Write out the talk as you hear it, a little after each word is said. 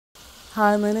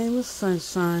Hi, my name is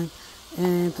Sunshine,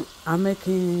 and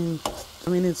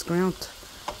it's ground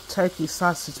turkey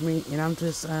sausage meat, and I'm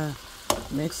just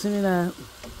mixing it up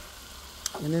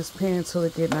in this pan till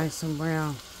it get nice and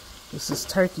brown. This is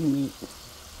turkey meat.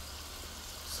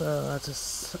 So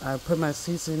I put my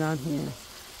seasoning on here,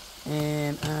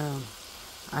 and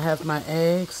I have my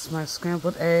eggs, my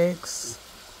scrambled eggs,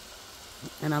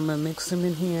 and I'm gonna mix them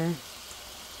in here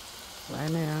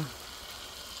right now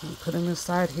and put them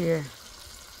inside here.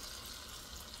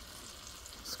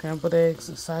 Scrambled eggs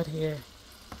inside here.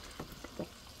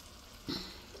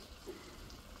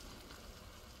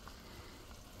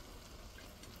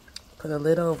 Put a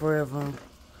lid over them.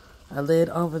 A lid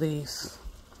over these.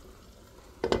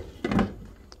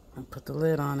 And put the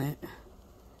lid on it.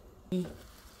 I'm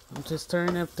just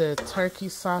stirring up the turkey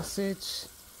sausage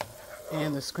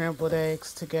and the scrambled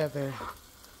eggs together.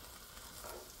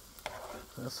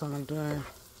 That's what I'm doing.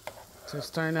 Just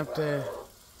stirring up the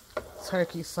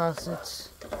turkey sausage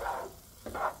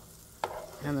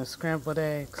and the scrambled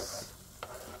eggs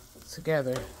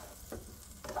together.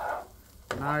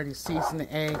 And I already seasoned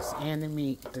the eggs and the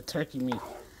meat, the turkey meat.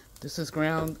 This is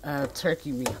ground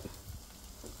turkey meat.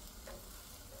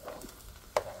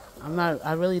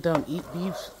 I really don't eat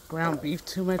ground beef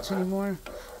too much anymore.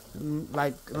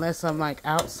 Like, unless I'm like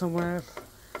out somewhere,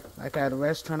 like at a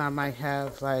restaurant, I might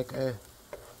have like a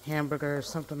hamburger or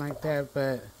something like that,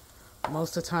 but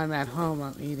most of the time at home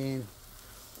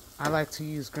I like to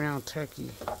use ground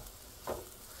turkey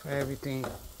for everything.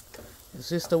 It's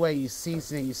just the way you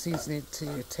season it. You season it to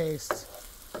your taste.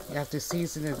 You have to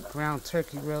season the ground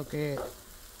turkey real good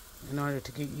in order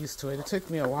to get used to it. It took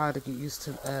me a while to get used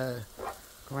to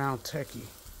ground turkey,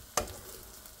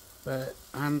 but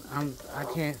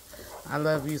I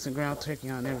love using ground turkey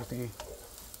on everything.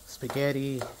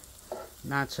 Spaghetti,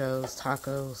 nachos,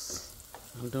 tacos.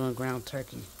 I'm doing ground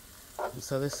turkey. And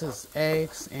so this is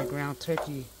eggs and ground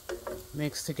turkey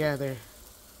mixed together.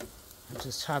 I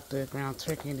just chopped the ground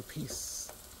turkey into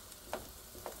pieces.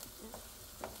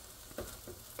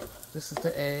 This is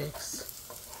the eggs.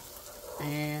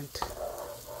 And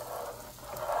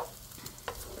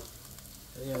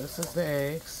yeah, this is the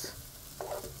eggs.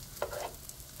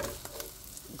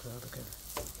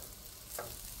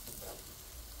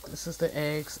 This is the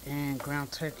eggs and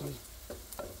ground turkey.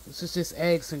 This is just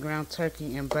eggs and ground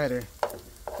turkey and butter.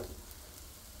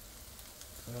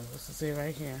 So this is it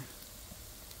right here.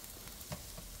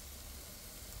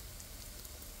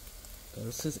 So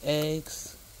this is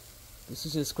eggs. This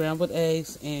is just scrambled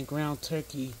eggs and ground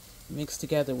turkey mixed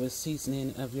together with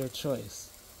seasoning of your choice.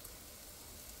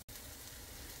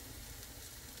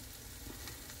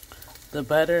 The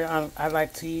butter I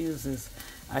like to use is,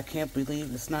 I can't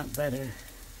believe it's not butter.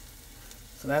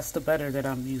 So that's the butter that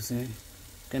I'm using.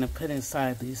 Gonna put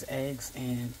inside these eggs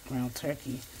and ground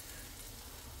turkey.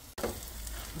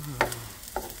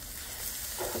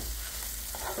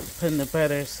 Putting the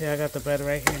butter, see, I got the butter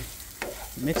right here.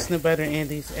 Mixing the butter in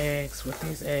these eggs with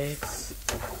these eggs.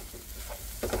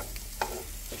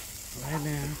 Right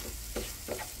now.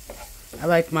 I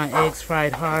like my eggs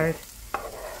fried hard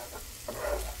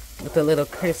with a little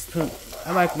crisp.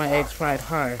 I like my eggs fried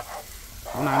hard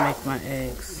when I make my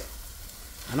eggs.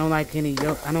 I don't like any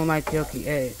yolk. I don't like yolky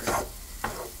eggs.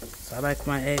 So I like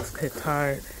my eggs cooked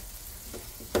hard.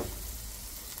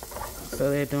 So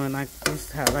they're doing like this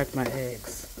is how I like my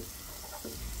eggs.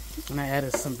 And I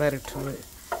added some butter to it.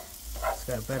 It's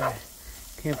got butter.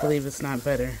 Can't believe it's not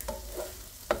butter.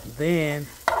 Then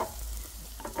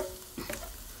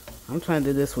I'm trying to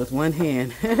do this with one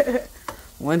hand.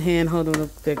 One hand holding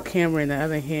the camera and the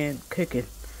other hand cooking.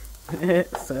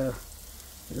 So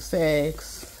it's the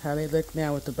eggs, how they look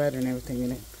now with the butter and everything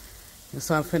in it. And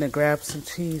so I'm finna grab some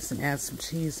cheese and add some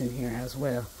cheese in here as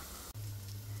well.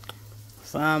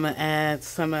 So I'm gonna add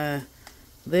some of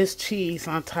this cheese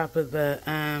on top of the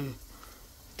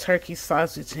turkey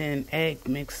sausage and egg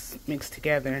mixed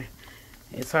together.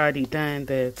 It's already done.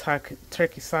 The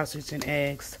turkey sausage and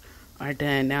eggs are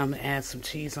done. Now I'm gonna add some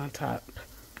cheese on top.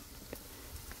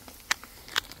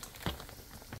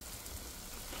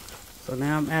 So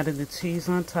now I'm adding the cheese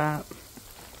on top.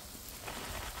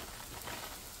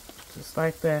 Just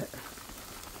like that.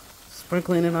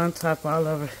 Sprinkling it on top all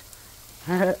over.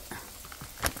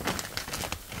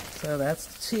 So that's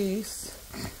the cheese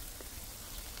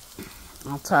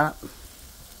on top.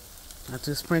 I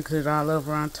just sprinkled it all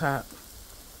over on top.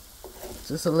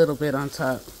 Just a little bit on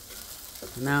top.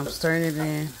 And now I'm stirring it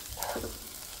in.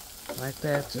 Like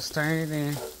that, just stirring it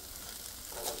in.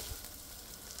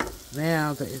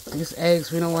 Now these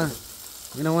eggs, we don't want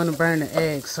to burn the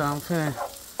eggs, so I'm finna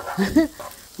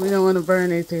we don't want to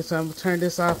burn anything, so I'm gonna turn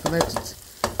this off and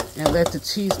and let the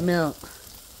cheese melt.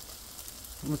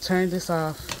 I'm going to turn this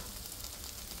off.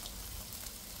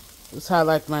 That's how I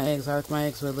like my eggs. I like my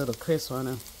eggs with a little crisp on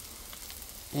them.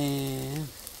 And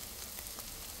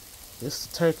this is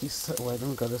the turkey. Wait, let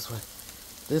me go this way.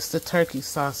 This is the turkey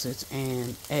sausage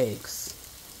and eggs.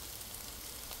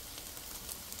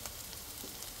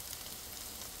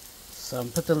 So I'm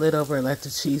going to put the lid over and let the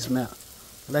cheese melt.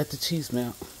 Let the cheese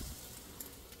melt.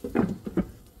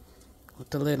 With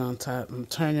the lid on top. I'm going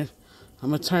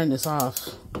to turn this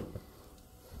off.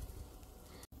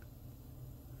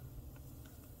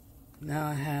 Now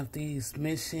I have these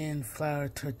Mission flour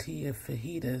tortilla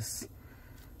fajitas,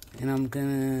 and I'm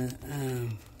gonna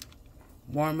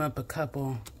warm up a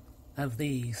couple of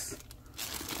these.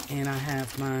 And I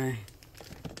have my,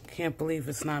 can't believe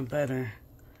it's not butter.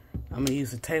 I'm gonna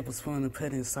use a tablespoon to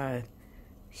put inside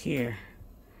here.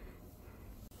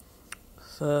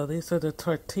 So these are the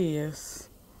tortillas.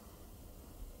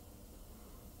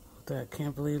 That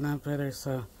can't believe not butter.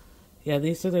 So yeah,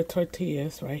 these are the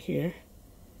tortillas right here.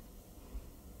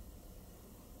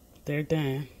 They're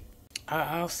done.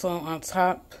 I also, on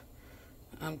top,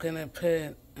 I'm gonna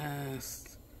put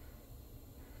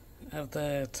of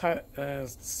the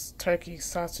turkey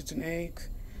sausage and egg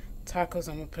tacos.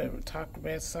 I'm gonna put taco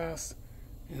red sauce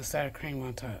and sour cream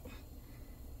on top.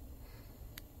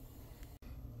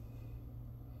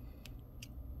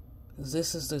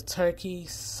 This is the turkey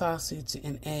sausage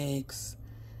and eggs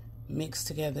mixed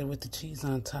together with the cheese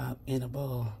on top in a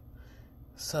bowl.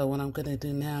 So what I'm gonna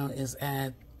do now is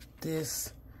add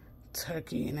this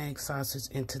turkey and egg sausage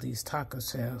into these taco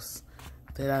shells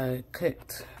that I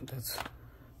cooked. That's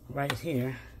right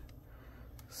here.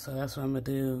 So that's what I'm gonna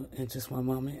do in just one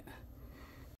moment.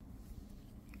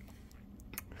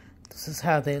 This is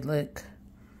how they look.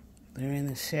 They're in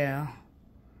the shell.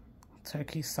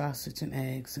 Turkey sausage and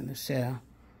eggs in the shell.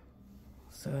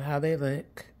 So how they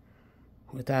look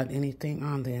without anything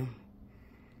on them.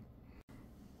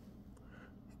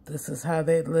 This is how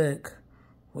they look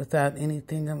without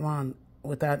anything on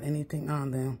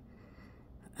them.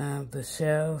 The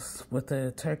shells with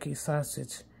the turkey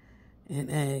sausage and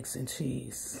eggs and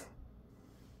cheese.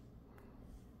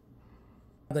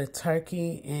 The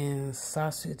turkey and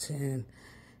sausage and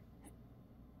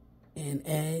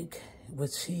egg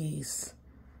with cheese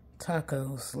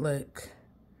tacos look,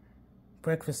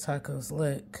 breakfast tacos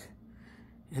look,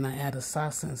 and I add a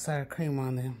sauce and sour cream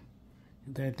on them.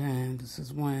 They're done. This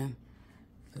is one.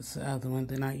 This is the other one.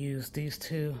 Then I use these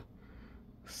two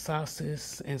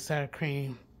sauces and sour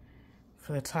cream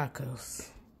for the tacos.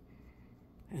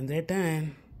 And they're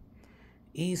done.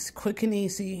 Easy, quick and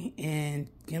easy, and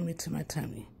yummy to my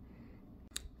tummy.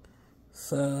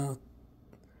 So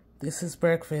this is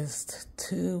breakfast.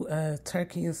 Two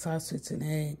turkey and sausage and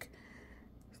egg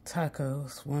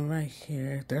tacos. One right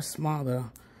here. They're small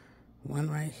though. One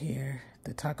right here.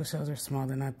 The taco shells are small.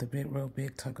 They're not the real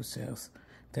big taco shells.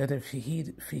 They're the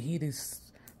fajita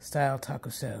style taco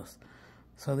shells.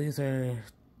 So these are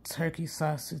turkey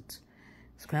sausage,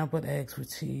 scrambled eggs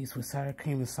with cheese with sour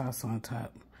cream and sauce on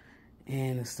top.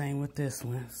 And the same with this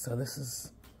one. So this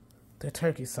is the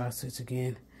turkey sausage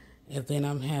again. And then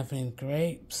I'm having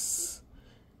grapes,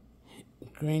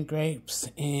 green grapes,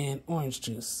 and orange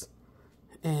juice.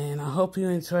 And I hope you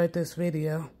enjoyed this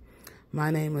video. My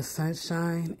name is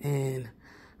Sunshine, and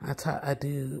I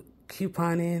do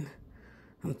couponing.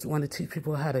 I want to teach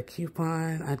people how to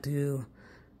coupon. I do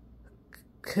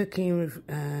cooking.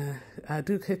 I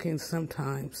do cooking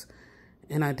sometimes,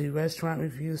 and I do restaurant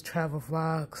reviews, travel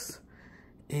vlogs,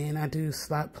 and I do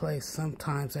slot play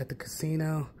sometimes at the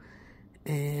casino.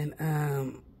 And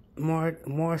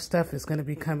more stuff is going to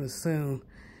be coming soon.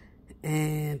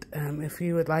 And if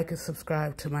you would like to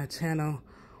subscribe to my channel,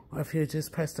 or if you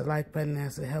just press the like button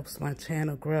as it helps my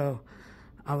channel grow,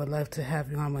 I would love to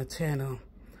have you on my channel.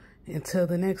 Until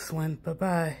the next one,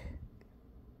 bye-bye.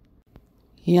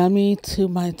 Yummy to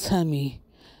my tummy.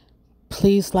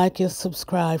 Please like and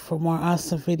subscribe for more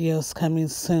awesome videos coming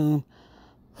soon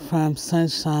from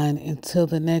Sunshine. Until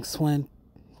the next one,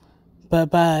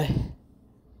 bye-bye.